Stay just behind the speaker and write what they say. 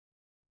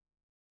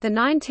The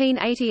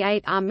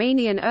 1988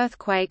 Armenian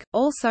earthquake,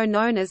 also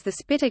known as the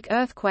Spitak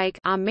earthquake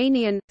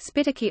Armenian,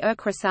 Spitaki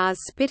Erkrasaz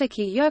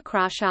Spitaki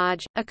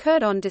Yerkrashaj,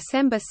 occurred on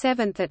December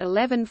 7 at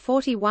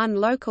 11:41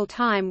 local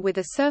time with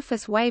a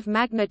surface wave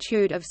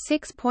magnitude of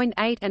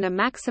 6.8 and a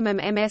maximum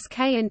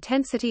MSK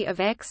intensity of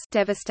X,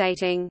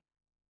 devastating.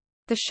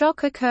 The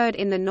shock occurred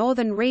in the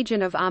northern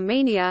region of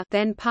Armenia,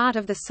 then part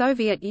of the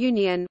Soviet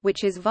Union,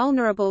 which is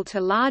vulnerable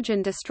to large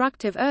and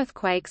destructive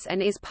earthquakes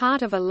and is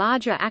part of a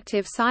larger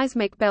active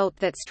seismic belt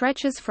that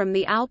stretches from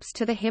the Alps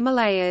to the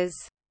Himalayas.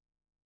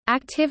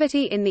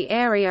 Activity in the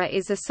area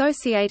is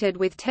associated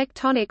with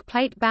tectonic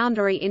plate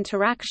boundary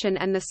interaction,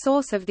 and the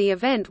source of the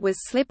event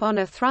was slip on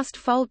a thrust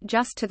fault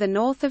just to the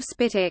north of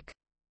Spitak.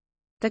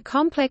 The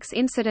complex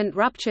incident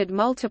ruptured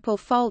multiple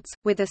faults,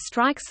 with a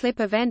strike-slip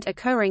event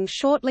occurring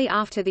shortly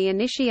after the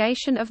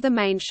initiation of the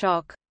main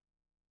shock.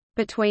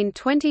 Between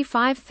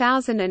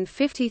 25,000 and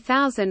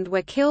 50,000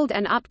 were killed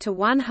and up to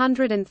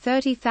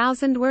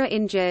 130,000 were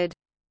injured.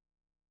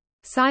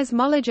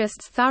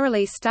 Seismologists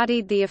thoroughly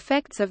studied the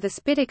effects of the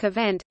Spitak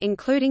event,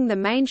 including the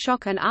main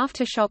shock and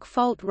aftershock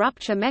fault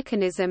rupture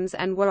mechanisms,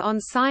 and were on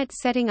site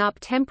setting up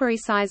temporary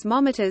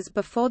seismometers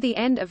before the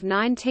end of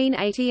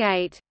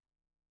 1988.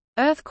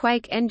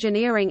 Earthquake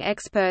engineering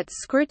experts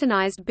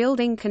scrutinized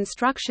building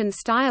construction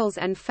styles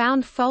and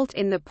found fault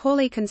in the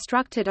poorly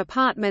constructed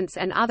apartments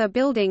and other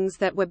buildings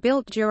that were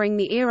built during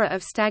the era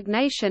of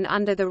stagnation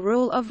under the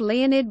rule of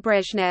Leonid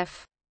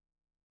Brezhnev.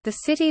 The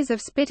cities of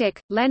Spitak,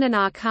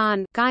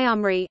 Leninarkhan,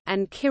 Gyumri,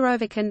 and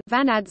Kirovakan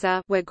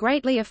were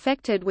greatly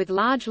affected, with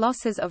large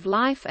losses of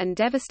life and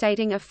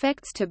devastating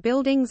effects to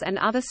buildings and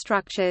other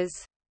structures.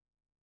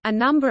 A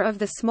number of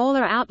the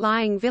smaller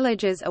outlying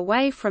villages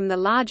away from the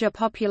larger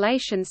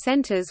population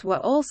centers were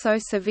also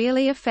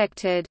severely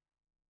affected.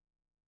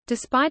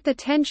 Despite the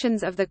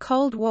tensions of the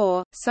Cold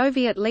War,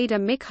 Soviet leader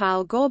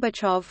Mikhail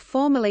Gorbachev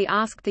formally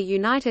asked the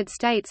United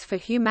States for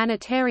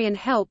humanitarian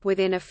help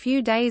within a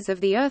few days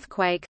of the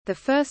earthquake, the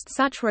first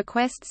such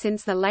request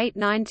since the late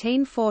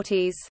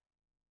 1940s.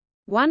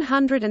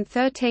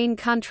 113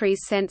 countries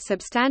sent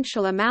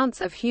substantial amounts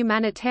of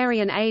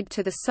humanitarian aid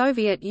to the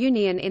Soviet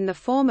Union in the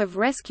form of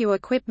rescue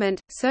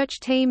equipment, search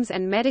teams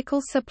and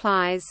medical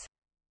supplies.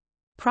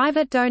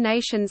 Private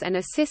donations and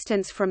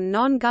assistance from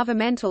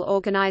non-governmental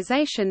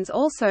organizations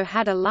also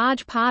had a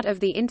large part of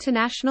the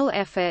international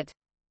effort.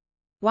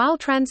 While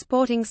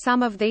transporting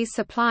some of these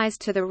supplies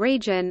to the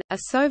region, a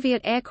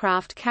Soviet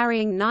aircraft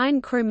carrying 9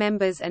 crew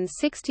members and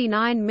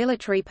 69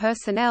 military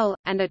personnel,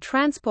 and a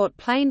transport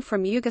plane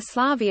from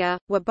Yugoslavia,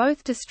 were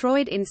both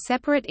destroyed in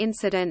separate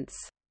incidents.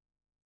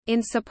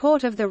 In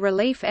support of the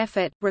relief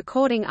effort,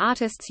 recording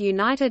artists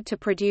united to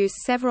produce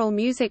several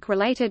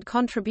music-related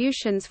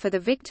contributions for the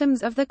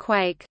victims of the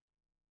quake.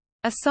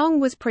 A song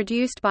was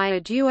produced by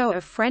a duo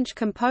of French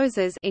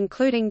composers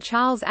including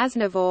Charles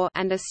Aznavour,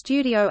 and a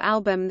studio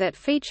album that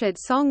featured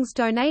songs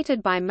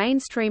donated by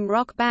mainstream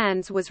rock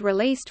bands was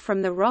released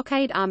from the Rock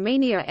Aid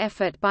Armenia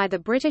effort by the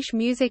British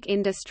music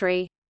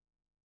industry.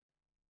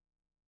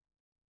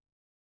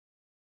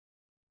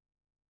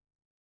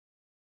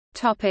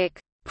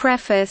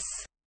 Preface.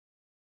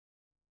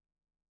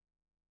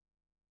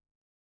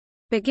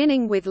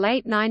 Beginning with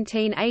late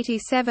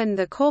 1987,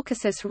 the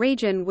Caucasus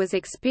region was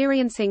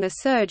experiencing a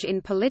surge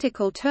in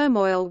political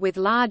turmoil, with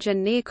large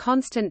and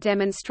near-constant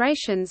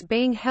demonstrations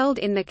being held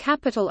in the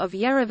capital of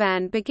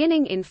Yerevan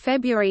beginning in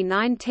February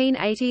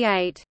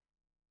 1988.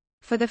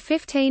 For the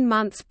 15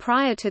 months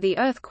prior to the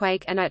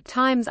earthquake, and at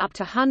times up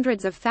to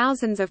hundreds of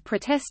thousands of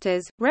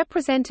protesters,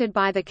 represented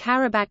by the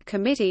Karabakh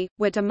Committee,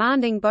 were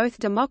demanding both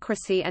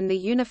democracy and the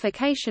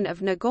unification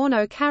of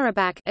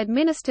Nagorno-Karabakh,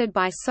 administered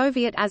by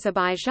Soviet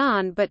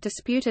Azerbaijan but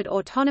disputed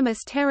autonomous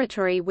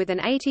territory with an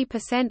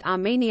 80%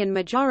 Armenian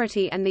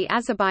majority and the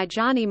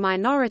Azerbaijani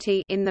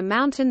minority in the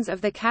mountains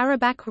of the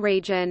Karabakh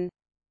region.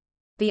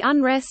 The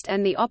unrest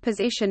and the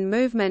opposition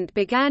movement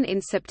began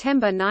in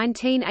September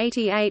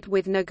 1988,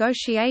 with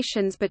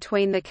negotiations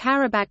between the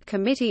Karabakh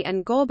Committee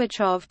and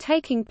Gorbachev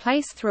taking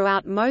place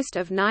throughout most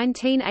of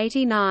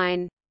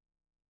 1989.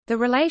 The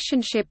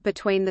relationship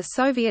between the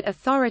Soviet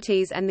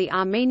authorities and the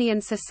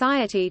Armenian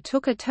society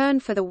took a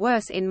turn for the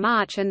worse in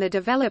March, and the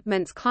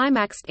developments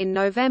climaxed in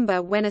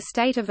November when a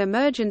state of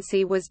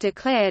emergency was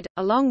declared,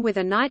 along with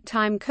a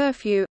nighttime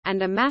curfew,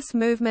 and a mass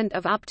movement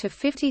of up to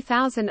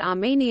 50,000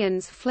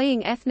 Armenians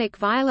fleeing ethnic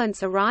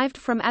violence arrived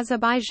from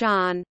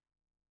Azerbaijan.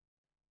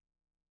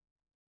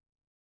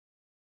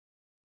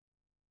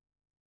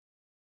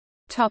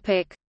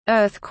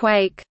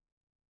 Earthquake.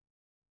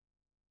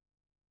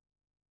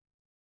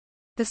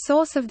 The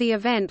source of the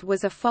event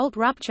was a fault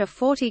rupture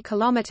 40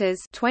 kilometers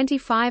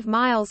 (25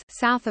 miles)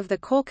 south of the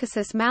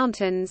Caucasus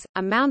Mountains,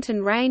 a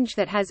mountain range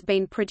that has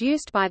been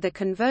produced by the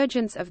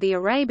convergence of the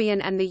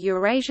Arabian and the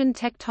Eurasian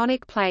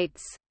tectonic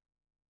plates.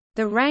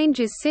 The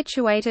range is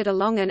situated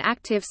along an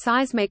active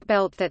seismic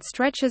belt that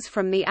stretches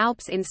from the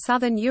Alps in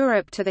southern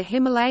Europe to the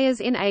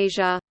Himalayas in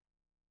Asia.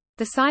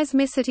 The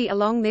seismicity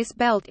along this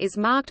belt is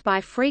marked by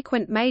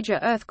frequent major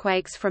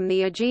earthquakes from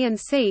the Aegean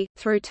Sea,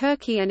 through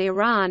Turkey and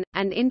Iran,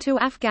 and into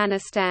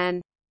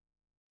Afghanistan.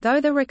 Though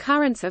the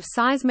recurrence of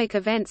seismic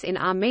events in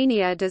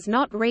Armenia does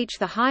not reach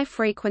the high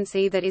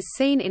frequency that is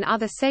seen in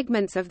other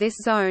segments of this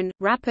zone,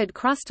 rapid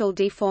crustal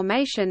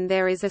deformation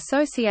there is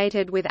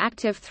associated with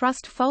active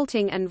thrust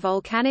faulting and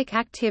volcanic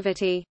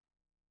activity.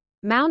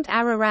 Mount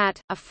Ararat,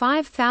 a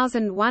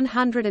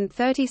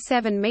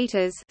 5,137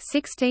 meters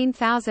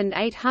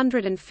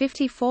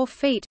 (16,854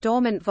 feet)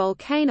 dormant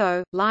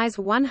volcano, lies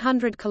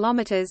 100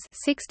 kilometers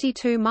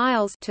 (62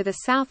 miles) to the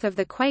south of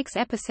the quake's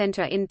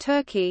epicenter in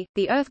Turkey.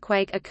 The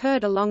earthquake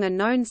occurred along a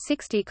known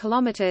 60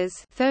 kilometers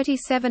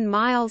 (37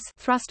 miles)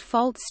 thrust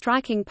fault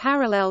striking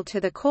parallel to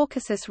the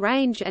Caucasus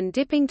Range and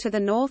dipping to the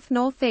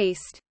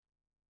north-northeast.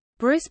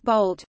 Bruce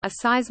Bolt, a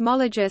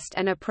seismologist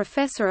and a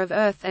professor of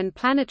Earth and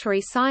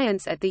planetary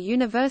science at the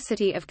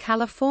University of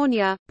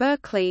California,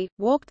 Berkeley,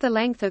 walked the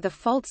length of the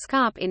fault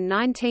scarp in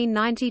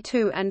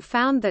 1992 and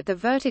found that the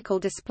vertical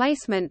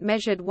displacement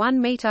measured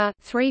 1 meter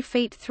 (3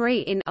 feet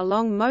 3 in)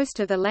 along most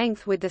of the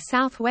length, with the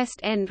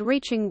southwest end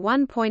reaching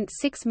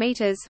 1.6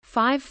 meters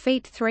 (5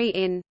 feet 3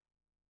 in).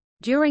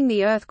 During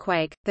the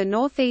earthquake, the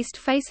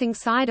northeast-facing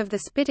side of the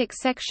Spitak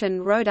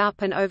section rode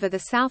up and over the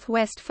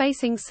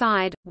southwest-facing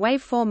side.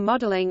 Waveform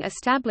modeling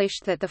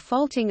established that the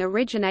faulting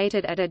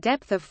originated at a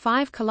depth of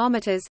 5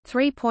 kilometers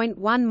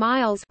 (3.1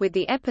 miles) with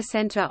the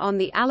epicenter on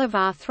the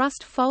Alivar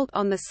thrust fault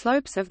on the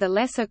slopes of the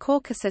Lesser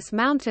Caucasus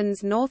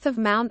Mountains north of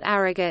Mount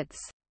Aragats.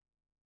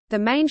 The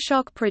main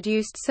shock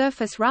produced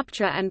surface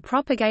rupture and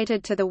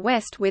propagated to the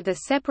west, with a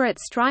separate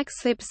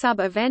strike-slip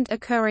sub-event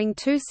occurring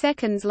 2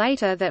 seconds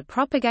later that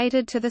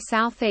propagated to the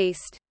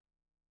southeast.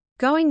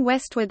 Going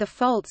westward, the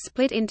fault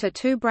split into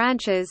 2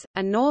 branches,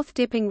 a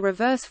north-dipping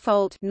reverse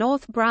fault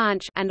north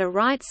branch and a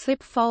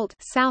right-slip fault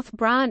south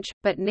branch,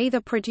 but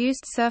neither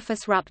produced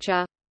surface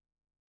rupture.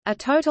 A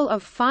total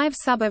of 5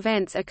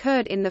 sub-events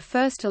occurred in the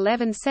first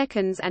 11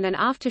 seconds, and an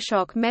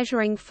aftershock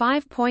measuring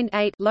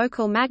 5.8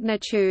 local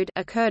magnitude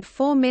occurred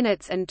 4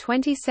 minutes and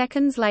 20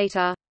 seconds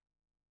later.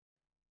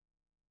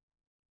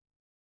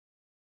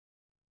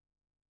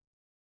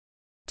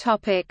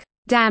 Topic: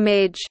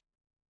 Damage.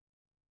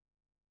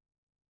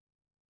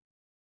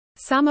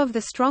 Some of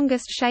the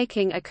strongest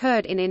shaking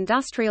occurred in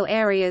industrial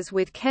areas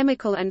with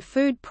chemical and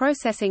food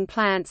processing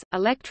plants,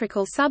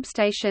 electrical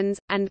substations,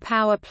 and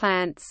power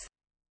plants.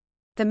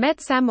 The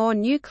Metsamor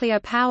nuclear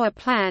power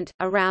plant,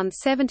 around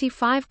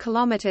 75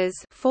 kilometers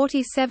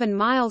 (47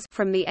 miles)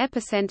 from the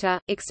epicenter,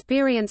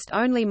 experienced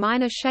only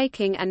minor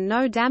shaking and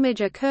no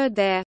damage occurred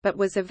there, but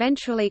was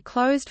eventually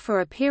closed for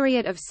a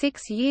period of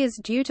 6 years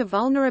due to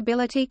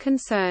vulnerability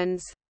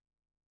concerns.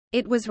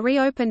 It was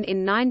reopened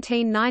in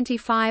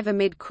 1995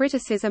 amid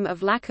criticism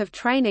of lack of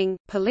training,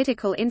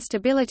 political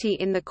instability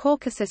in the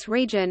Caucasus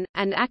region,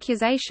 and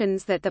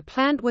accusations that the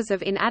plant was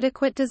of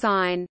inadequate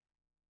design.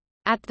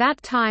 At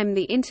that time,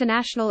 the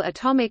International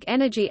Atomic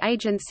Energy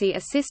Agency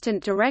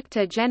Assistant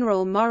Director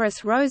General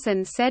Maurice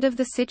Rosen said of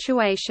the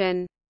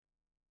situation,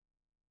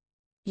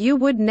 "You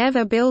would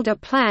never build a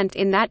plant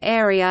in that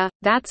area,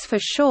 that's for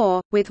sure,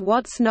 with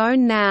what's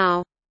known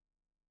now."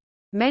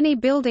 Many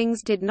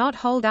buildings did not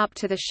hold up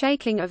to the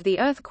shaking of the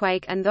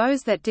earthquake, and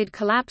those that did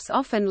collapse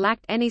often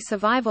lacked any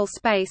survival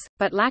space,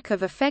 but lack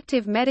of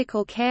effective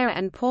medical care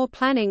and poor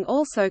planning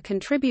also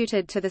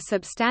contributed to the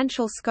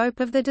substantial scope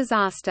of the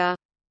disaster.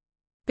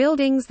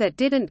 Buildings that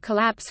didn't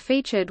collapse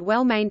featured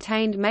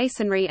well-maintained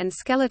masonry and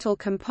skeletal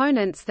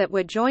components that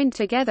were joined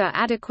together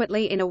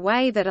adequately in a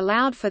way that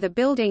allowed for the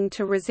building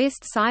to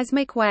resist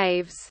seismic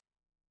waves.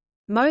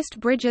 Most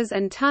bridges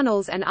and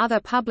tunnels and other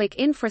public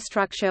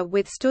infrastructure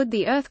withstood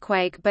the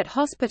earthquake, but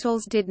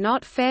hospitals did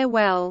not fare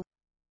well.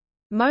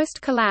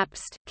 Most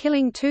collapsed,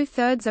 killing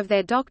 2/3 of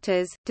their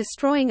doctors,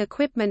 destroying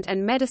equipment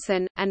and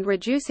medicine, and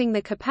reducing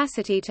the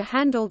capacity to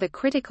handle the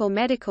critical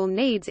medical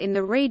needs in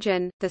the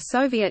region. The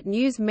Soviet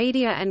news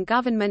media and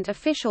government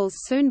officials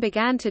soon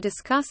began to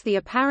discuss the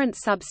apparent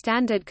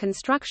substandard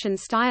construction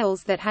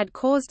styles that had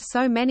caused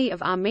so many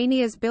of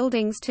Armenia's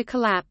buildings to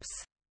collapse.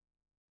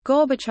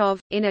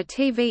 Gorbachev, in a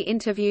TV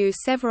interview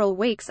several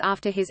weeks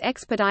after his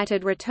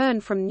expedited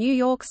return from New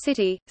York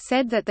City,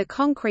 said that the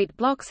concrete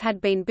blocks had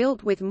been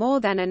built with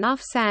more than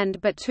enough sand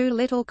but too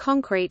little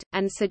concrete,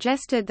 and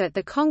suggested that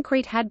the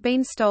concrete had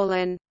been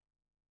stolen.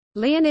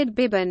 Leonid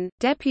Bibin,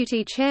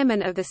 deputy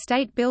chairman of the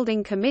State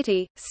Building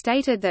Committee,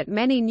 stated that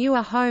many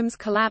newer homes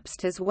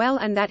collapsed as well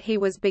and that he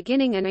was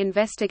beginning an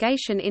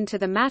investigation into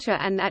the matter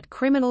and that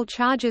criminal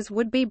charges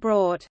would be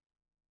brought.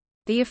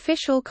 The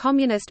official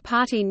Communist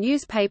Party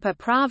newspaper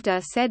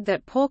Pravda said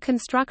that poor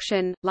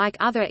construction, like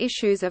other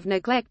issues of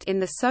neglect in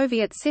the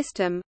Soviet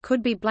system,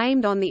 could be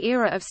blamed on the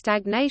era of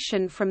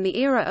stagnation from the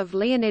era of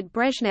Leonid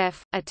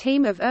Brezhnev. A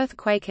team of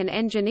earthquake and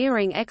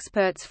engineering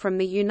experts from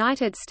the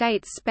United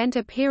States spent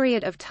a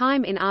period of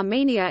time in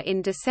Armenia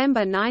in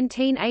December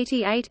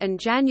 1988 and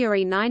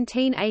January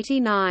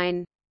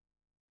 1989.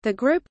 The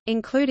group,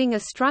 including a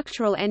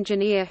structural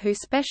engineer who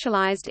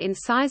specialized in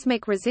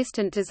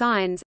seismic-resistant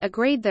designs,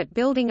 agreed that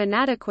building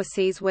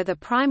inadequacies were the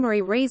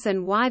primary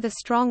reason why the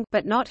strong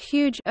but not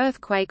huge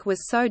earthquake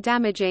was so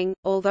damaging,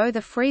 although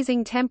the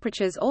freezing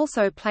temperatures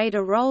also played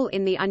a role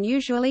in the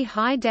unusually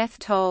high death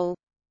toll.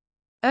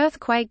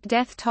 Earthquake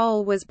death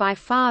toll was by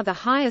far the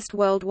highest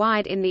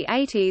worldwide in the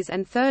 80s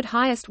and third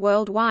highest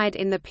worldwide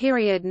in the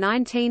period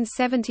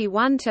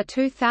 1971 to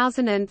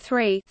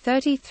 2003,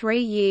 33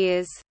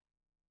 years.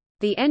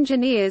 The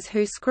engineers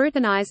who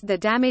scrutinized the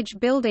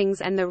damaged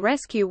buildings and the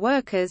rescue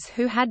workers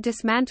who had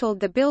dismantled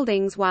the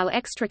buildings while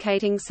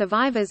extricating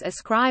survivors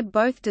ascribe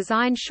both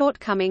design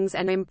shortcomings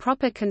and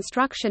improper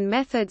construction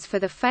methods for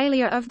the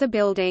failure of the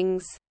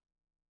buildings.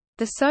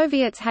 The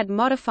Soviets had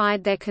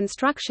modified their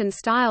construction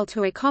style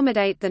to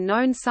accommodate the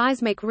known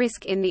seismic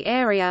risk in the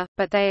area,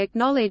 but they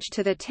acknowledged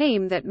to the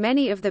team that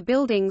many of the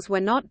buildings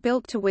were not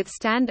built to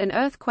withstand an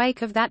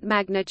earthquake of that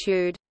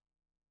magnitude.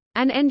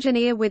 An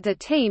engineer with the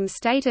team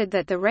stated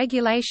that the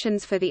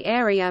regulations for the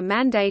area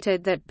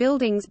mandated that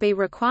buildings be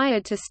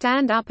required to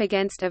stand up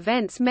against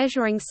events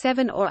measuring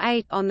 7 or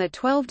 8 on the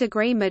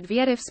 12-degree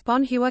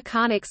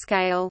Medvedev-Sponheim-Karnik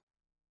scale.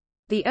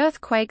 The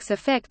earthquake's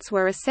effects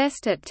were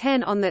assessed at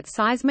 10 on that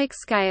seismic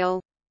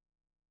scale.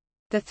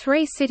 The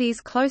three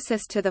cities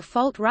closest to the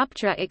fault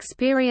rupture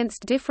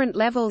experienced different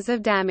levels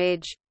of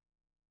damage.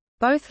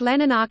 Both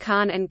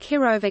Leninarkhan and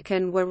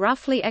Kirovakan were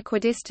roughly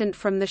equidistant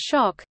from the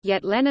shock,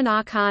 yet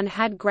Leninarkhan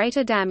had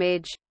greater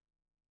damage.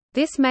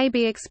 This may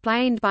be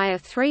explained by a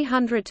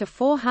 300 to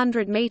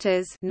 400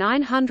 meters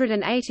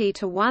 (980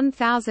 to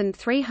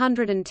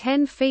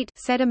 1,310 feet)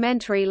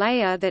 sedimentary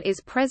layer that is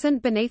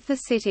present beneath the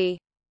city.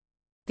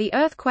 The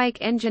Earthquake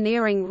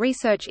Engineering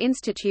Research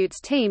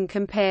Institute's team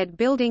compared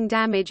building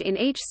damage in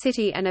each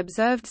city and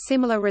observed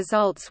similar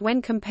results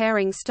when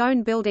comparing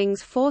stone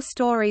buildings 4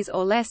 stories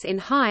or less in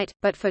height,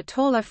 but for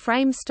taller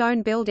frame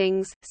stone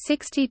buildings,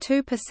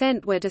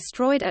 62% were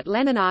destroyed at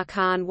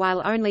Leninarkhan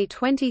while only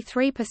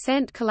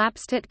 23%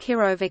 collapsed at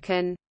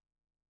Kirovakan.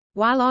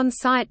 While on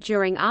site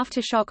during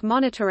aftershock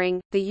monitoring,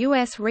 the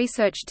U.S.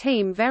 research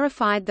team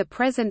verified the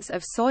presence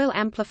of soil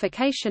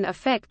amplification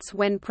effects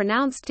when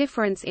pronounced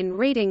difference in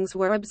readings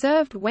were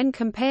observed when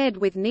compared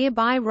with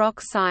nearby rock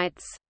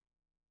sites.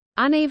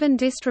 Uneven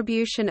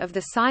distribution of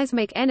the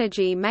seismic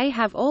energy may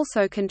have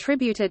also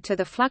contributed to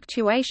the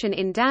fluctuation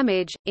in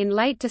damage. In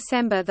late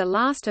December, the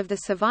last of the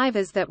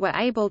survivors that were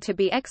able to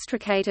be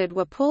extricated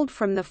were pulled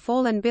from the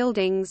fallen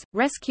buildings,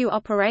 rescue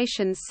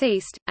operations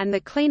ceased, and the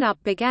cleanup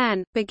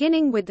began,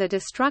 beginning with the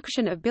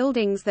destruction of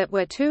buildings that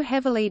were too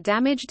heavily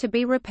damaged to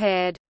be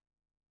repaired.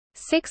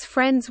 6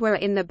 friends were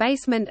in the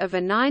basement of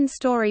a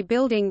 9-story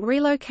building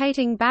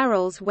relocating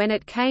barrels when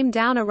it came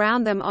down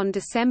around them on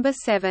December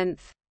 7.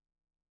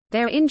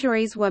 Their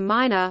injuries were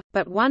minor,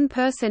 but one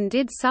person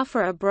did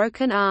suffer a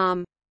broken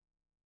arm.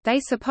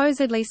 They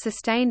supposedly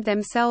sustained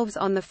themselves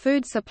on the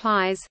food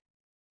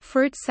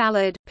supplies—fruit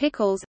salad,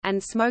 pickles,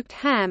 and smoked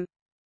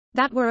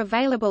ham—that were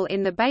available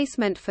in the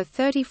basement for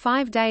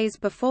 35 days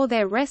before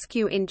their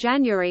rescue in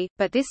January,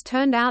 but this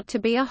turned out to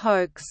be a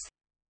hoax.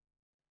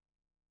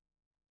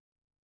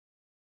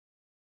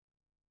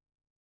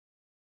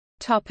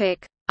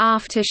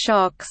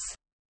 Aftershocks.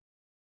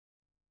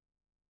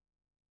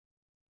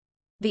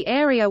 The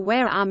area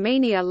where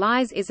Armenia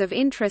lies is of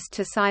interest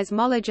to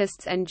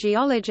seismologists and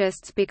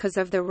geologists because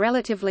of the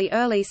relatively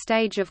early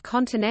stage of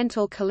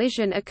continental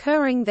collision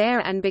occurring there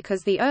and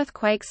because the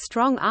earthquake's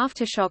strong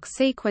aftershock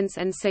sequence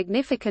and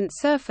significant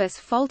surface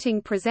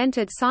faulting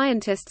presented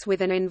scientists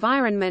with an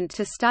environment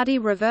to study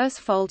reverse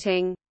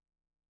faulting.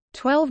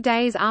 12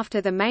 days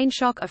after the main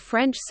shock, a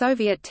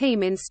French-Soviet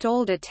team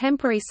installed a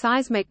temporary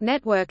seismic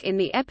network in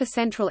the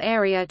epicentral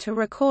area to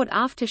record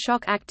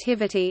aftershock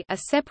activity. A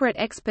separate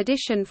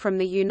expedition from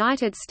the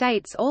United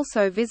States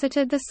also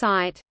visited the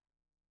site.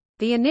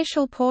 The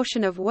initial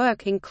portion of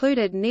work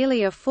included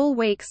nearly a full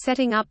week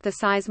setting up the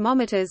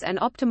seismometers and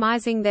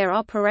optimizing their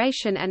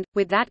operation and,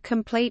 with that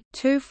complete,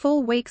 2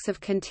 full weeks of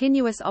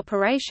continuous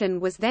operation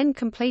was then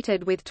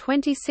completed with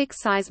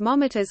 26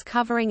 seismometers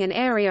covering an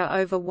area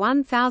over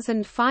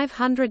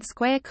 1,500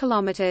 square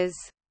kilometers.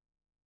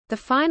 The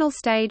final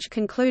stage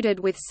concluded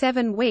with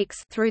 7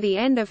 weeks through the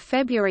end of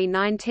February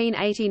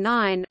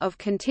 1989 of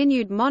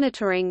continued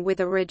monitoring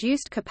with a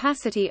reduced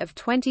capacity of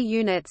 20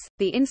 units.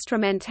 The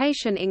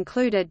instrumentation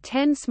included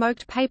 10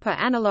 smoked paper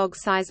analog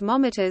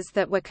seismometers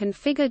that were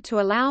configured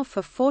to allow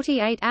for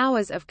 48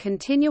 hours of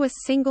continuous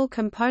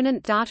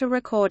single-component data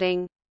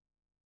recording.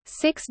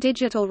 6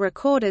 digital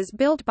recorders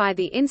built by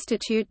the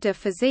Institut de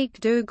Physique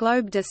du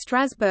Globe de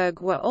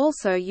Strasbourg were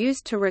also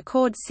used to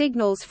record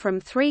signals from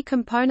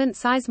 3-component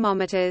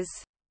seismometers.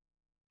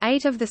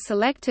 8 of the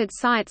selected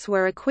sites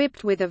were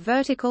equipped with a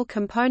vertical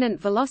component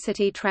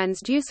velocity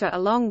transducer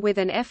along with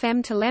an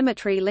FM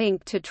telemetry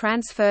link to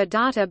transfer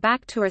data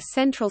back to a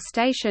central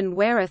station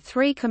where a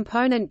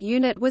 3-component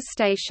unit was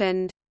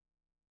stationed.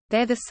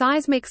 There the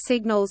seismic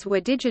signals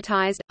were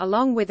digitized,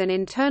 along with an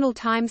internal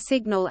time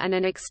signal and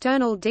an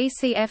external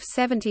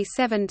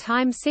DCF-77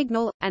 time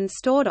signal, and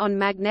stored on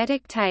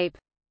magnetic tape.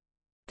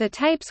 The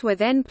tapes were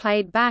then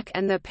played back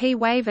and the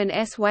P-wave and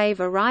S-wave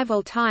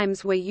arrival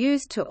times were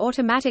used to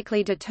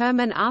automatically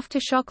determine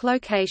aftershock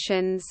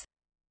locations.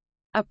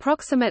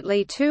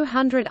 Approximately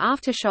 200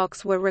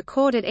 aftershocks were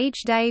recorded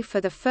each day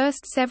for the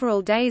first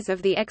several days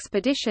of the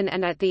expedition,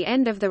 and at the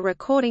end of the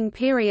recording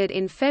period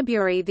in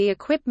February the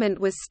equipment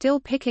was still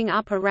picking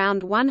up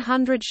around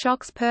 100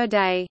 shocks per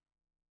day.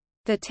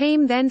 The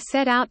team then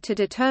set out to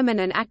determine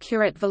an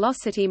accurate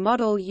velocity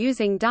model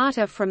using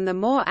data from the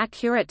more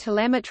accurate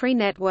telemetry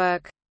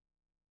network.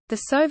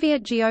 The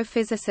Soviet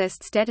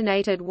geophysicists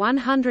detonated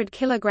 100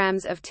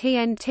 kilograms of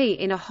TNT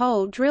in a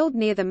hole drilled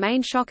near the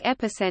main shock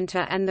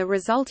epicenter, and the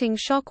resulting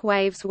shock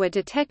waves were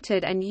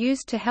detected and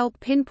used to help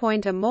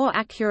pinpoint a more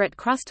accurate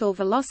crustal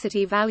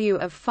velocity value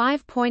of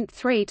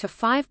 5.3 to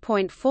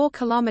 5.4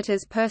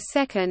 kilometers per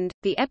second.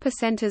 The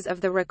epicenters of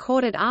the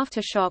recorded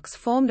aftershocks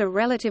formed a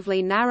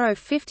relatively narrow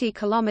 50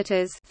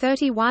 kilometers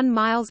 (31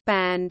 miles)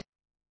 band.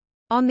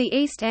 On the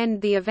east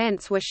end the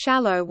events were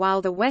shallow,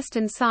 while the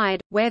western side,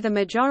 where the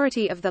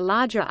majority of the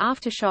larger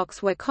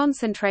aftershocks were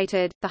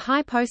concentrated, the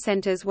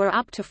hypocenters were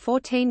up to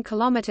 14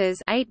 kilometers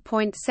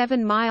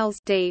 (8.7 miles)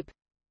 deep.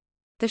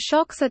 The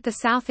shocks at the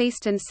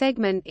southeastern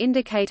segment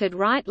indicated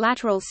right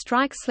lateral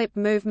strike-slip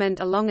movement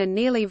along a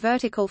nearly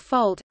vertical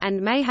fault, and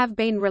may have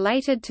been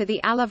related to the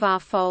Alivar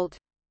fault.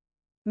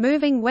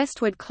 Moving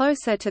westward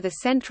closer to the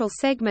central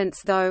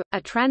segments though, a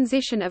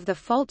transition of the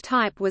fault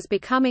type was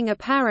becoming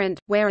apparent,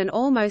 where an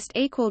almost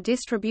equal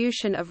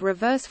distribution of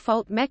reverse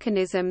fault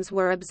mechanisms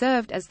were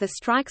observed as the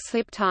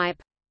strike-slip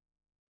type.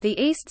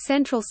 The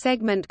east-central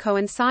segment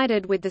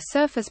coincided with the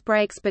surface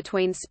breaks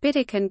between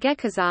Spitak and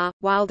Gekazar,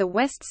 while the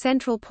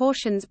west-central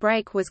portion's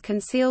break was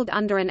concealed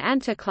under an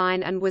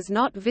anticline and was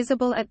not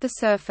visible at the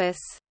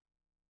surface.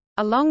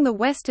 Along the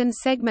western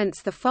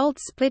segments the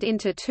faults split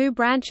into two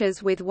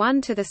branches, with one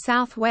to the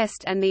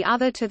southwest and the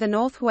other to the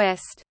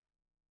northwest.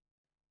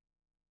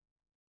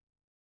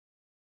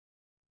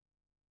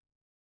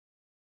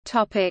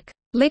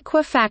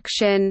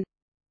 Liquefaction.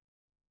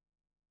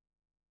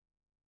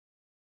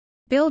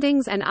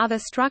 Buildings and other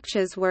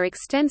structures were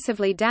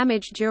extensively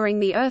damaged during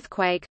the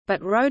earthquake,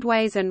 but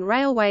roadways and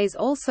railways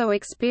also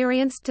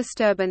experienced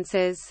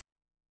disturbances.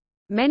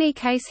 Many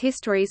case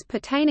histories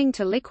pertaining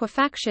to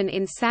liquefaction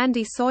in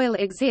sandy soil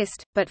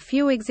exist, but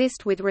few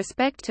exist with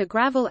respect to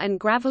gravel and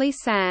gravelly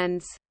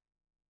sands.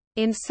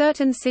 In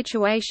certain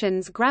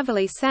situations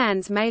gravelly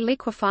sands may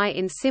liquefy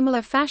in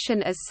similar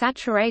fashion as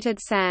saturated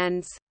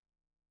sands.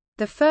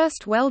 The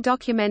first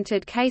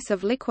well-documented case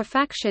of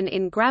liquefaction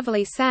in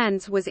gravelly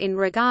sands was in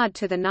regard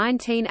to the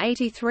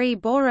 1983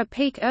 Bora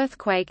Peak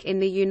earthquake in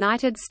the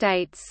United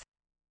States.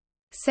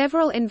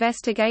 Several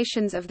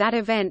investigations of that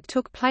event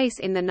took place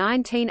in the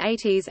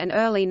 1980s and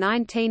early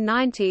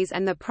 1990s,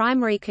 and the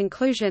primary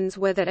conclusions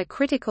were that a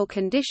critical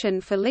condition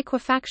for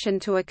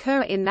liquefaction to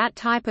occur in that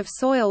type of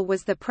soil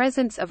was the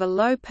presence of a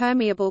low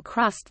permeable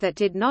crust that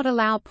did not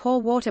allow pore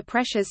water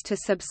pressures to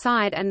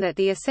subside, and that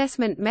the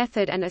assessment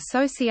method and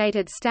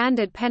associated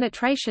standard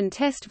penetration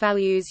test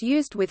values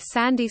used with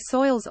sandy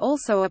soils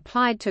also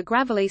applied to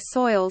gravelly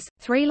soils.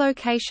 3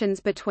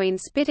 locations between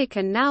Spitak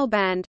and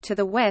Nalband to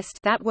the west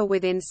that were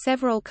within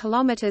several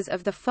kilometers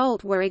of the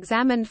fault were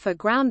examined for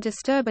ground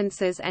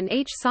disturbances, and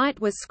each site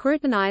was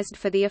scrutinized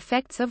for the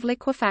effects of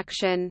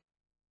liquefaction.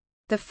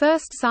 The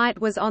first site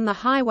was on the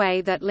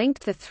highway that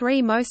linked the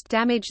 3 most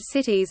damaged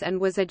cities and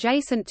was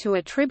adjacent to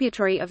a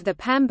tributary of the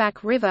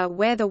Pambak River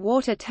where the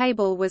water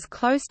table was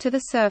close to the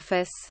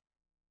surface.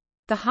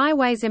 The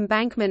highway's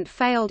embankment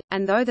failed,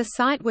 and though the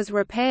site was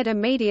repaired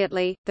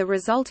immediately, the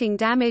resulting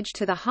damage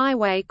to the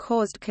highway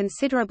caused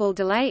considerable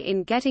delay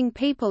in getting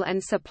people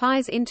and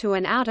supplies into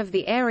and out of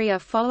the area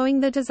following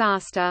the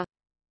disaster.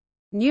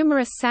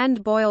 Numerous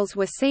sand boils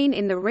were seen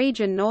in the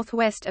region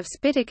northwest of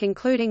Spitak,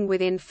 including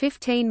within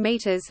 15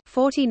 meters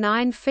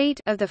 (49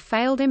 feet) of the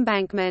failed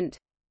embankment.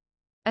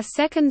 A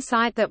second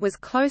site that was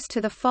close to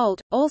the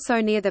fault,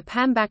 also near the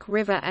Pambak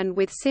River and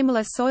with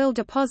similar soil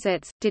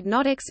deposits, did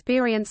not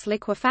experience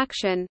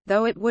liquefaction,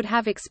 though it would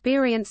have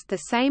experienced the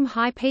same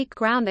high peak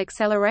ground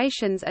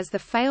accelerations as the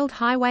failed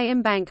highway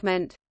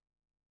embankment.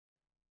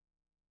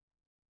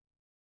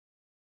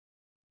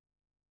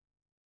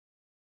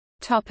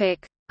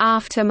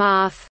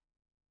 Aftermath.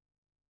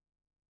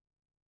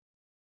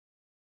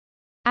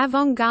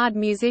 Avant-garde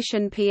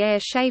musician Pierre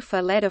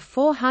Schaeffer led a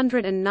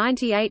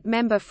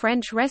 498-member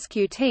French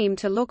rescue team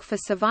to look for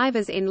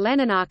survivors in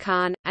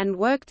Leninarkhan, and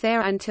worked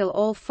there until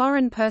all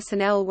foreign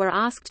personnel were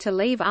asked to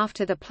leave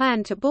after the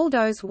plan to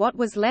bulldoze what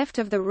was left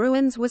of the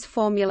ruins was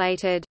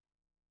formulated.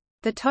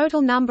 The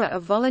total number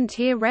of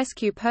volunteer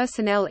rescue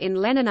personnel in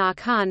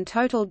Leninarkhan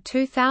totaled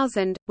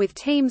 2,000, with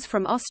teams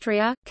from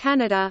Austria,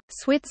 Canada,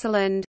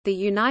 Switzerland, the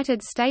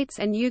United States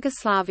and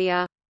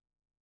Yugoslavia.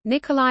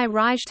 Nikolai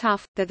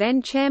Rajtuf, the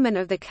then chairman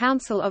of the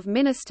Council of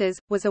Ministers,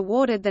 was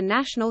awarded the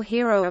National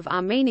Hero of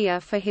Armenia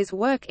for his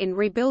work in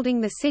rebuilding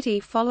the city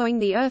following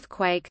the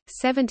earthquake.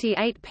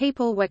 78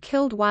 people were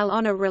killed while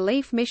on a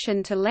relief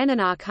mission to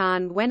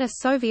Leninarkhan when a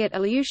Soviet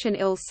Ilyushin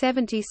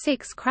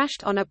Il-76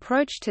 crashed on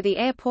approach to the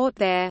airport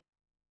there.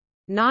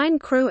 9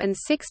 crew and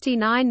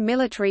 69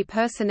 military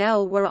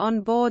personnel were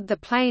on board the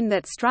plane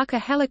that struck a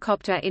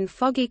helicopter in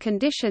foggy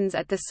conditions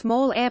at the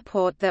small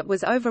airport that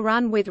was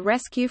overrun with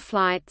rescue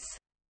flights.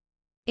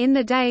 In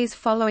the days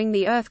following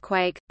the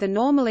earthquake, the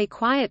normally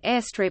quiet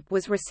airstrip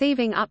was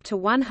receiving up to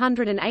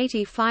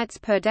 180 flights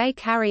per day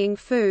carrying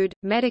food,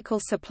 medical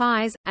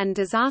supplies, and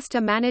disaster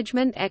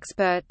management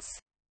experts.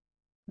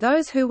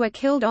 Those who were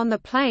killed on the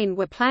plane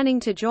were planning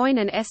to join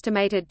an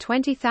estimated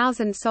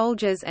 20,000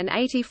 soldiers and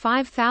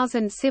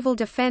 85,000 civil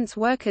defense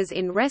workers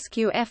in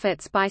rescue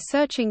efforts by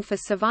searching for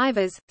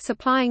survivors,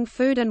 supplying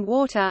food and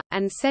water,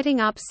 and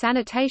setting up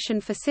sanitation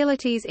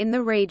facilities in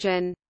the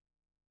region.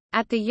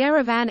 At the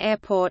Yerevan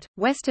airport,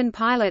 Western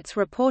pilots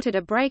reported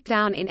a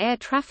breakdown in air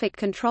traffic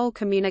control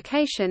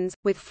communications,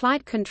 with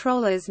flight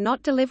controllers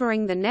not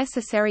delivering the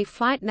necessary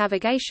flight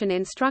navigation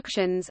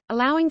instructions,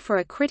 allowing for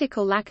a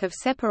critical lack of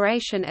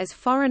separation as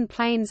foreign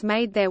planes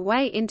made their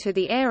way into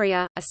the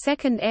area. A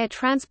second air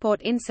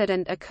transport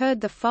incident occurred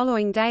the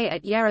following day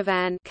at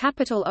Yerevan,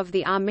 capital of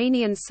the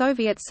Armenian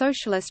Soviet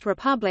Socialist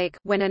Republic,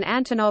 when an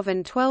Antonov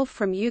An-12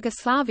 from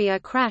Yugoslavia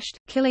crashed,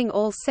 killing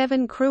all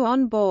 7 crew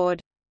on board.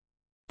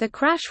 The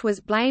crash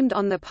was blamed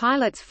on the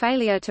pilot's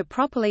failure to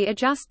properly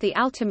adjust the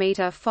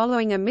altimeter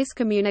following a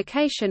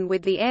miscommunication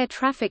with the air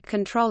traffic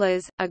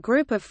controllers. A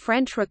group of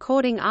French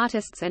recording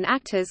artists and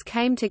actors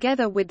came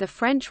together with the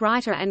French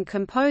writer and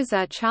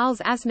composer Charles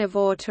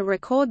Aznavour to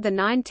record the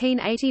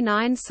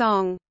 1989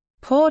 song,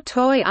 Pour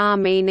toi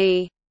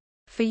Arménie,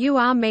 for you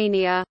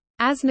Armenia.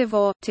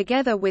 Aznavour,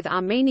 together with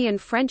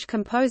Armenian-French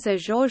composer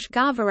Georges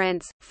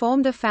Garvarentz,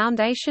 formed a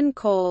foundation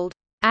called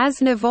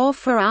Aznavour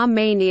for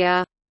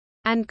Armenia,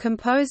 and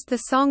composed the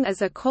song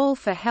as a call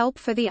for help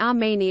for the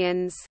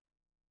Armenians.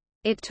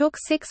 It took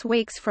 6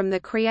 weeks from the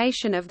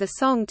creation of the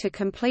song to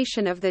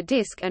completion of the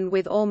disc, and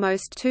with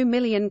almost 2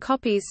 million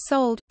copies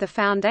sold, the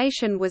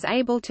foundation was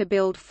able to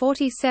build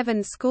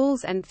 47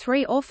 schools and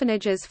 3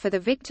 orphanages for the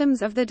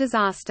victims of the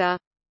disaster.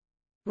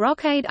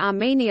 Rock Aid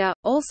Armenia,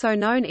 also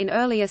known in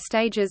earlier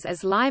stages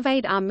as Live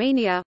Aid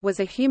Armenia, was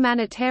a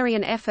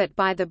humanitarian effort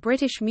by the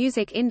British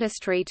music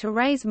industry to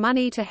raise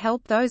money to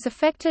help those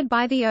affected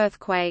by the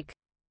earthquake.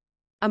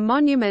 A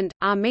monument,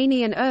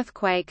 Armenian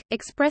Earthquake,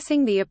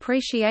 expressing the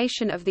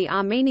appreciation of the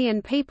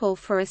Armenian people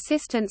for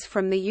assistance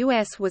from the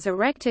U.S. was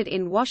erected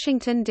in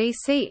Washington,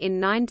 D.C. in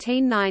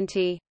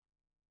 1990.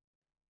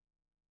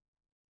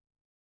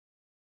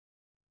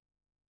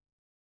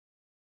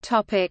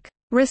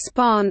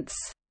 Response.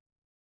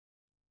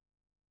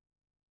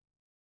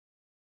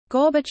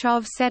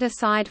 Gorbachev set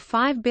aside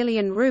 5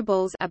 billion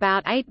rubles,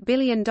 about $8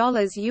 billion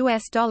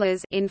US,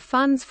 in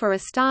funds for a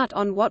start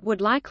on what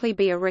would likely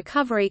be a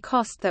recovery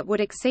cost that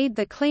would exceed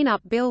the cleanup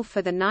bill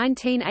for the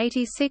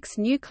 1986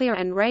 nuclear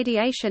and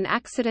radiation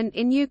accident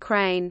in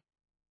Ukraine.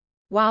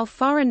 While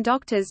foreign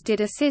doctors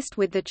did assist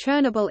with the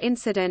Chernobyl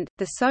incident,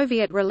 the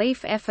Soviet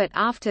relief effort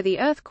after the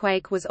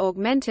earthquake was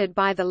augmented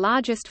by the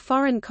largest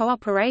foreign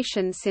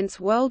cooperation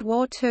since World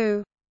War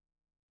II.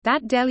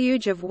 That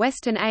deluge of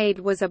Western aid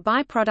was a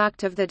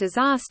byproduct of the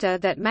disaster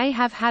that may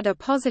have had a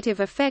positive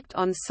effect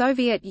on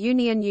Soviet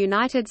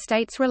Union–United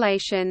States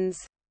relations.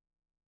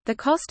 The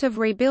cost of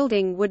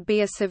rebuilding would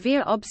be a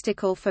severe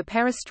obstacle for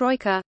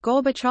perestroika,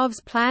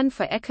 Gorbachev's plan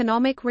for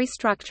economic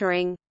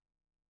restructuring.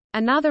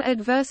 Another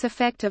adverse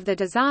effect of the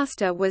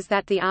disaster was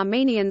that the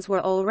Armenians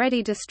were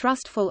already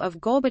distrustful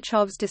of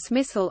Gorbachev's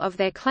dismissal of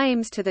their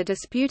claims to the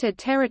disputed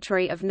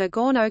territory of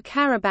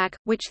Nagorno-Karabakh,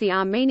 which the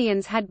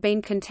Armenians had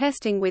been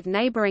contesting with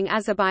neighboring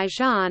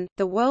Azerbaijan.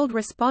 The world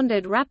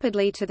responded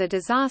rapidly to the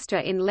disaster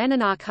in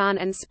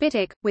Leninarkhan and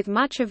Spitak, with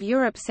much of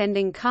Europe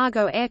sending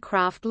cargo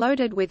aircraft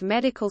loaded with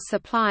medical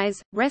supplies,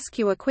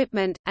 rescue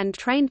equipment, and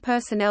trained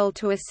personnel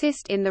to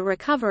assist in the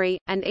recovery,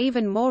 and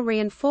even more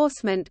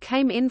reinforcement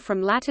came in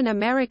from Latin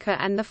America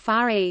and the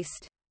Far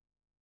East.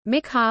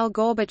 Mikhail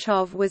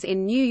Gorbachev was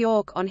in New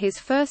York on his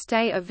first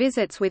day of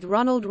visits with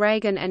Ronald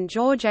Reagan and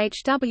George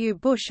H. W.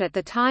 Bush at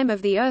the time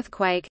of the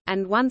earthquake,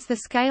 and once the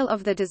scale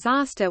of the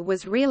disaster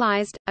was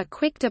realized, a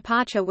quick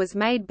departure was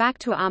made back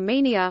to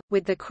Armenia,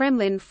 with the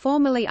Kremlin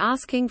formally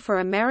asking for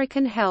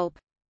American help.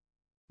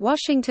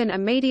 Washington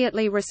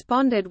immediately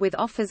responded with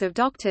offers of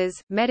doctors,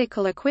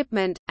 medical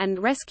equipment, and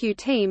rescue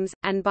teams,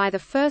 and by the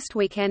first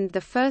weekend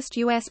the first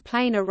U.S.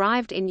 plane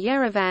arrived in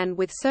Yerevan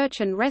with search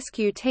and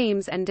rescue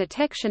teams and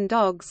detection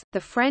dogs.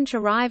 The French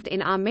arrived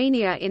in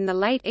Armenia in the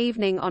late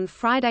evening on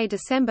Friday,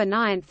 December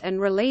 9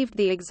 and relieved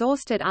the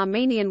exhausted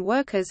Armenian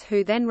workers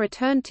who then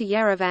returned to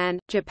Yerevan.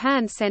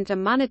 Japan sent a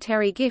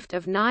monetary gift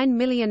of $9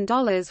 million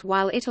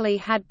while Italy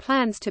had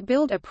plans to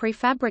build a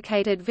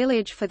prefabricated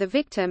village for the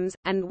victims,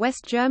 and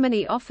West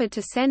Germany offered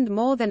to send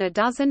more than a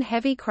dozen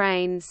heavy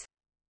cranes.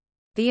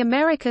 The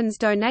Americans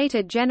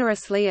donated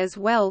generously as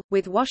well,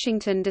 with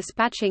Washington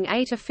dispatching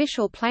 8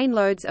 official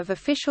planeloads of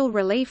official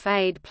relief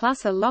aid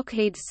plus a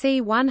Lockheed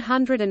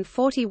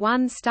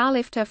C-141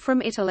 Starlifter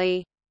from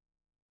Italy.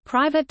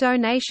 Private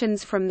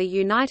donations from the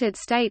United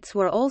States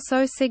were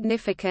also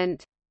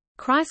significant.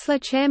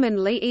 Chrysler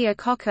chairman Lee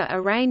Iacocca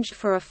arranged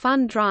for a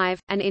fund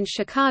drive, and in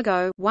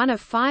Chicago, one of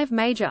 5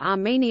 major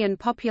Armenian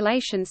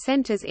population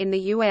centers in the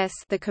U.S.,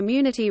 the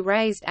community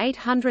raised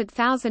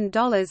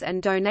 $800,000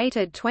 and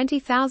donated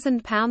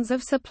 20,000 pounds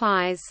of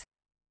supplies.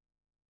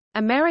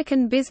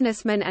 American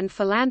businessman and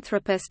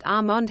philanthropist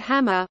Armand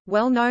Hammer,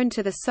 well known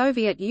to the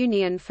Soviet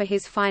Union for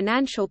his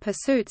financial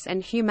pursuits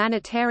and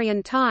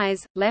humanitarian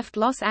ties, left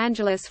Los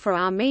Angeles for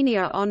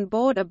Armenia on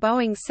board a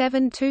Boeing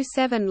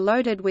 727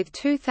 loaded with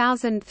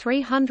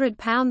 2,300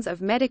 pounds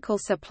of medical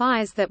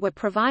supplies that were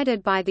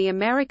provided by the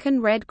American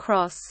Red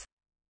Cross.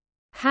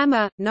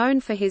 Hammer, known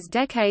for his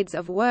decades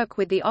of work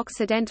with the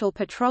Occidental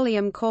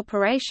Petroleum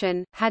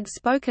Corporation, had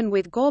spoken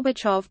with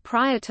Gorbachev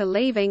prior to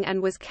leaving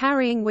and was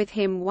carrying with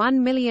him $1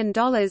 million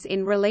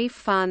in relief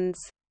funds.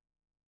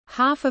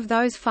 Half of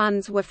those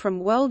funds were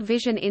from World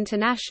Vision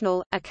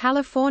International, a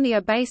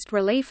California-based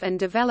relief and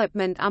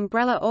development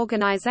umbrella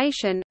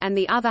organization, and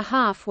the other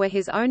half were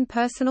his own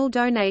personal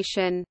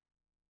donation.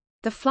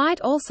 The flight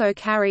also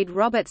carried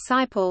Robert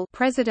Seipel,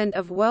 president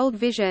of World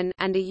Vision,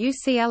 and a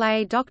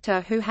UCLA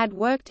doctor who had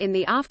worked in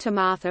the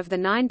aftermath of the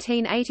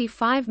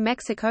 1985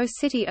 Mexico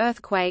City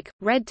earthquake.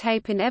 Red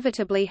tape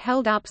inevitably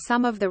held up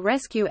some of the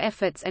rescue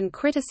efforts, and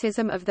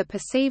criticism of the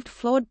perceived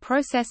flawed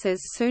processes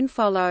soon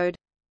followed.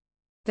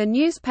 The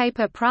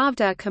newspaper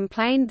Pravda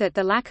complained that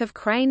the lack of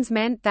cranes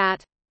meant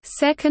that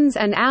seconds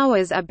and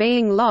hours are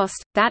being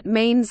lost, that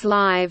means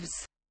lives.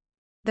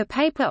 The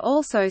paper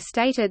also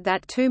stated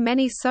that too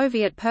many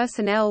Soviet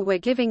personnel were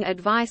giving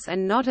advice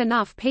and not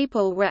enough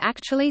people were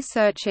actually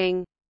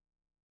searching.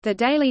 The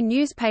daily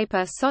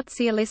newspaper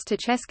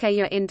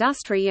Sotsialisticheskaya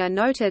Industria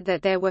noted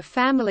that there were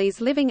families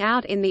living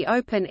out in the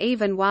open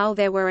even while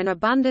there were an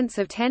abundance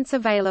of tents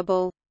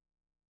available.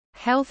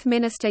 Health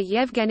Minister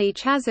Yevgeny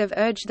Chazov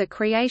urged the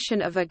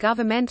creation of a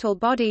governmental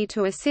body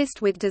to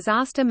assist with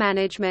disaster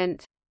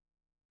management.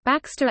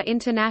 Baxter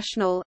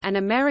International, an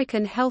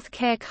American health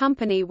care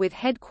company with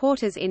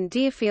headquarters in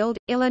Deerfield,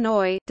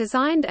 Illinois,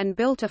 designed and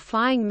built a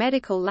flying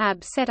medical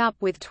lab set up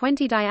with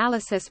 20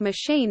 dialysis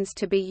machines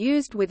to be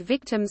used with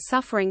victims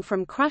suffering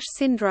from crush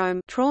syndrome,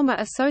 trauma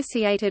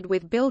associated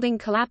with building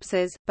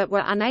collapses, but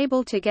were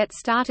unable to get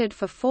started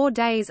for 4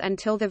 days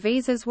until the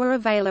visas were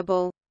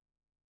available.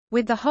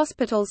 With the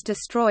hospitals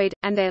destroyed,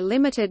 and their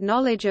limited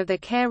knowledge of the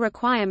care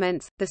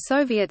requirements, the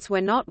Soviets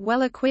were not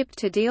well equipped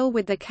to deal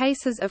with the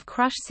cases of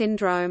crush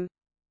syndrome.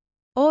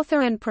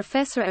 Author and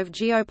professor of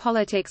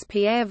geopolitics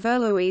Pierre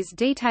Verluis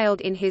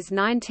detailed in his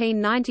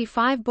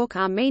 1995 book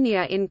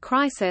Armenia in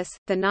Crisis,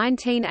 the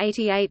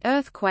 1988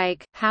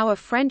 earthquake, how a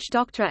French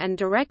doctor and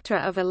director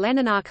of a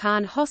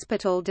Leninarkhan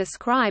hospital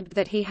described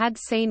that he had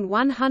seen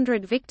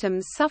 100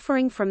 victims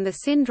suffering from the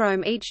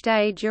syndrome each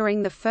day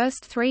during the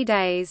first 3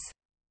 days.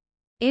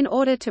 In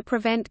order to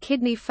prevent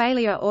kidney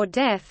failure or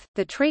death,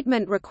 the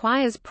treatment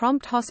requires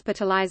prompt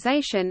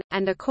hospitalization,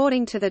 and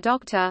according to the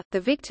doctor, the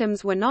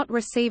victims were not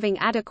receiving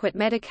adequate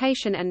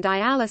medication and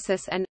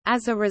dialysis and,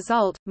 as a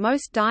result,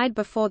 most died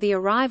before the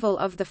arrival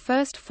of the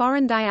first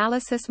foreign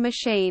dialysis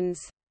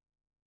machines.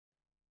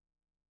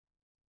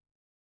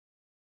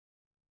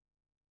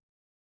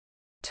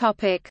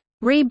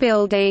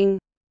 Rebuilding.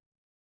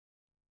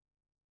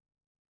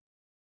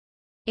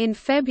 In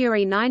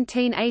February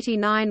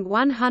 1989,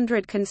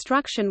 100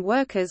 construction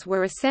workers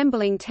were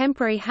assembling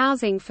temporary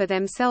housing for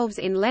themselves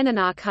in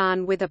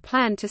Leninarkhan with a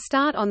plan to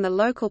start on the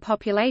local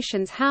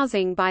population's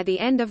housing by the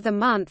end of the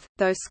month,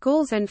 though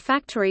schools and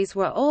factories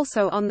were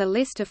also on the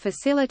list of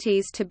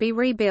facilities to be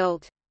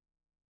rebuilt.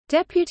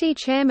 Deputy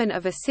chairman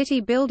of a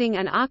city building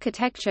and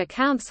architecture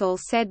council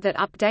said that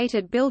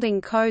updated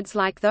building codes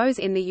like those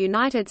in the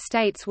United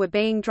States were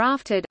being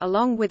drafted,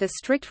 along with a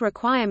strict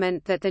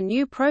requirement that the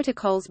new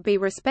protocols be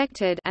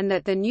respected and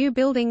that the new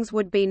buildings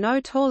would be no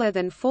taller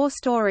than 4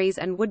 stories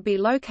and would be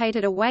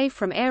located away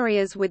from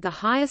areas with the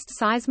highest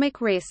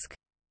seismic risk.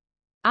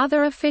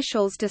 Other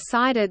officials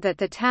decided that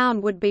the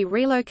town would be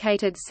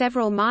relocated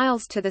several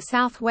miles to the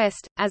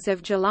southwest. As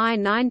of July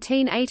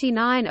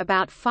 1989,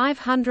 about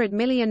 $500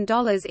 million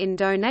in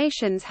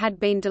donations had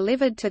been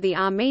delivered to the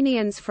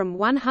Armenians from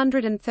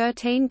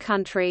 113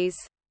 countries.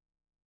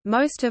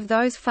 Most of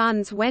those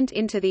funds went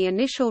into the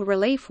initial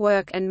relief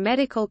work and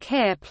medical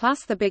care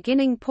plus the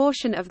beginning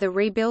portion of the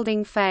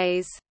rebuilding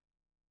phase.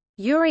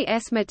 Yuri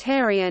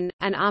Smatarian,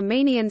 an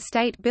Armenian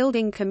State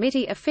Building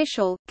Committee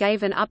official,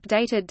 gave an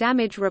updated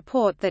damage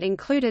report that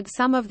included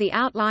some of the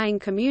outlying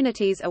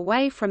communities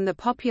away from the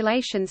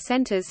population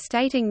centers,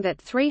 stating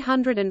that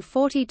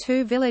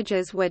 342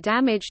 villages were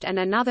damaged and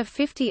another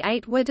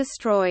 58 were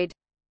destroyed.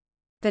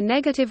 The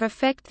negative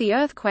effect the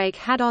earthquake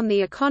had on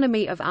the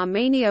economy of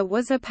Armenia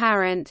was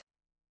apparent.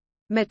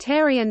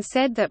 Matarian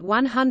said that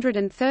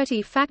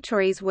 130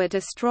 factories were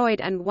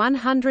destroyed and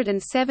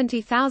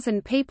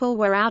 170,000 people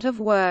were out of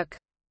work.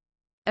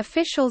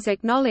 Officials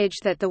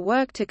acknowledged that the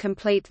work to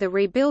complete the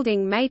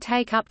rebuilding may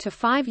take up to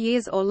 5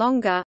 years or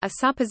longer, a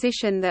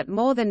supposition that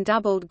more than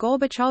doubled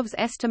Gorbachev's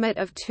estimate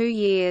of 2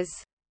 years.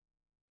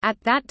 At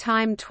that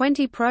time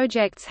 20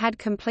 projects had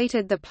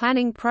completed the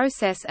planning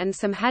process and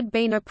some had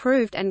been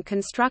approved and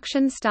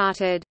construction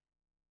started.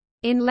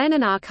 In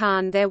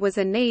Leninarkhan there was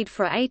a need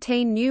for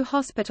 18 new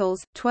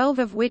hospitals, 12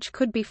 of which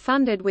could be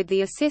funded with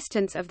the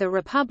assistance of the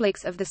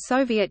republics of the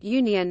Soviet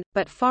Union,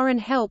 but foreign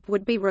help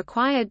would be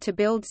required to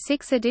build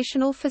 6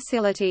 additional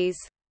facilities.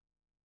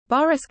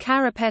 Boris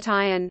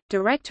Karapetyan,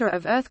 director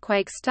of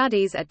earthquake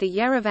studies at the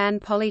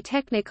Yerevan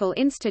Polytechnical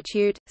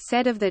Institute,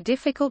 said of the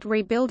difficult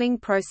rebuilding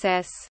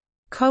process,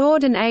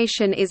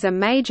 "Coordination is a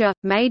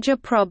major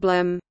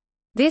problem.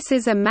 This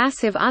is a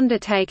massive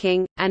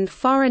undertaking, and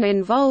foreign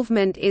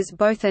involvement is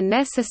both a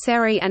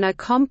necessary and a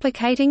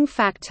complicating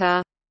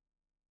factor.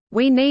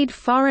 We need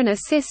foreign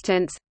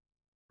assistance,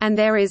 and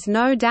there is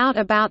no doubt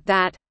about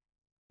that.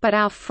 But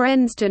our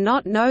friends do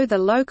not know the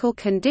local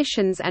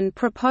conditions and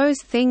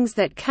propose things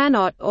that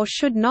cannot or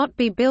should not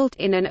be built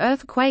in an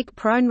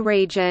earthquake-prone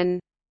region."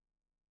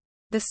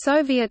 The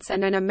Soviets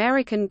and an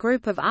American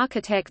group of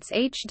architects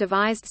each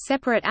devised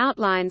separate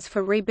outlines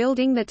for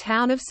rebuilding the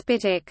town of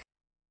Spitak.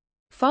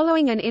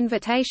 Following an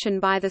invitation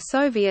by the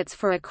Soviets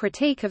for a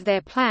critique of their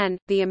plan,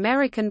 the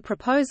American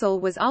proposal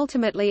was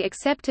ultimately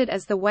accepted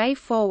as the way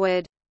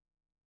forward.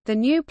 The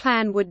new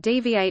plan would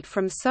deviate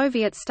from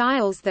Soviet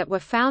styles that were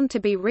found to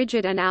be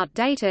rigid and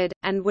outdated,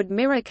 and would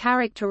mirror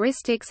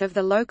characteristics of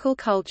the local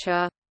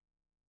culture.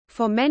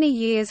 For many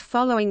years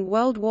following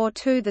World War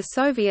II, the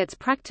Soviets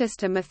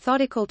practiced a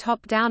methodical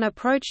top-down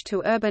approach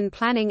to urban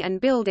planning and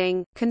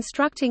building,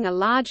 constructing a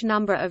large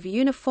number of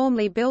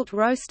uniformly built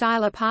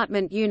row-style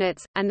apartment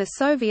units, and the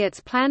Soviets'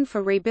 plan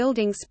for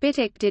rebuilding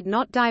Spitak did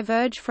not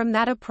diverge from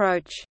that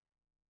approach.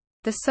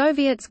 The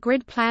Soviets'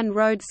 grid plan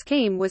road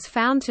scheme was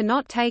found to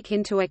not take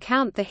into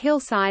account the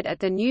hillside at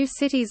the new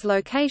city's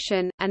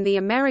location, and the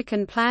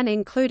American plan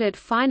included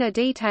finer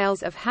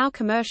details of how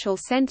commercial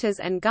centers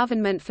and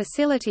government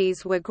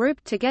facilities were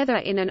grouped together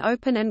in an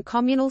open and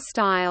communal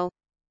style.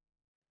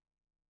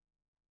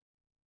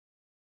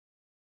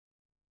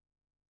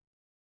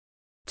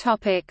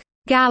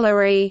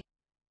 Gallery.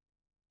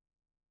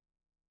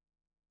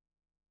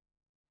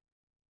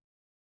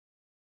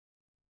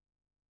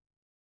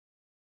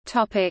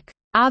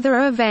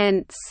 Other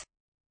events.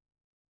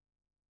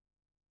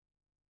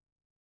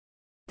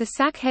 The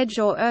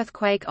Sakhejor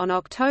earthquake on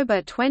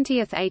October 20,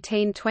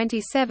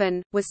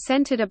 1827, was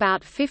centered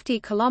about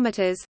 50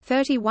 kilometers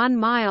 (31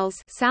 miles)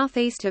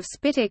 southeast of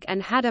Spitak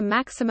and had a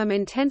maximum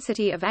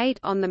intensity of 8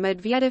 on the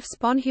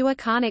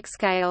Medvedev-Sponhuakanic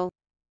scale.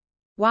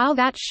 While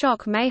that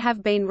shock may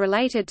have been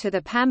related to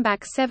the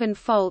Pambak 7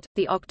 fault,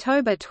 the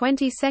October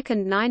 22,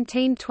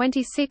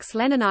 1926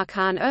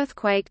 Leninarkhan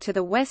earthquake to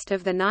the west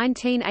of the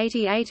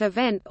 1988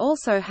 event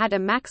also had a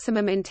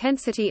maximum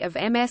intensity of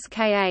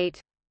MSK 8.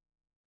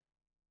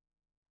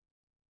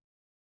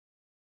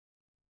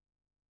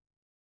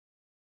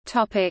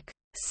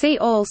 See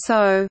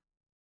also: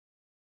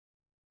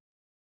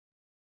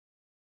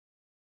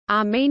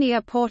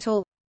 Armenia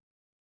portal,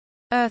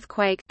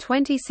 Earthquake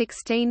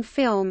 2016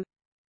 film,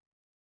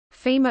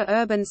 FEMA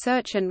Urban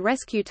Search and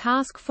Rescue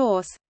Task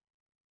Force,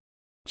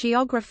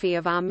 Geography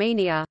of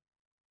Armenia,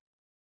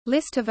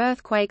 List of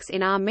earthquakes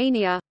in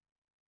Armenia,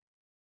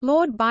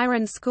 Lord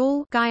Byron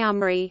School,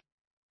 Gyumri,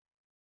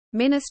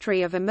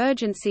 Ministry of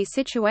Emergency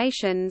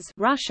Situations,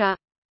 Russia,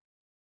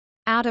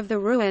 Out of the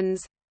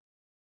Ruins,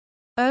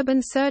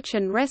 Urban Search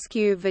and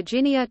Rescue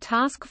Virginia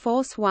Task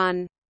Force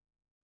 1.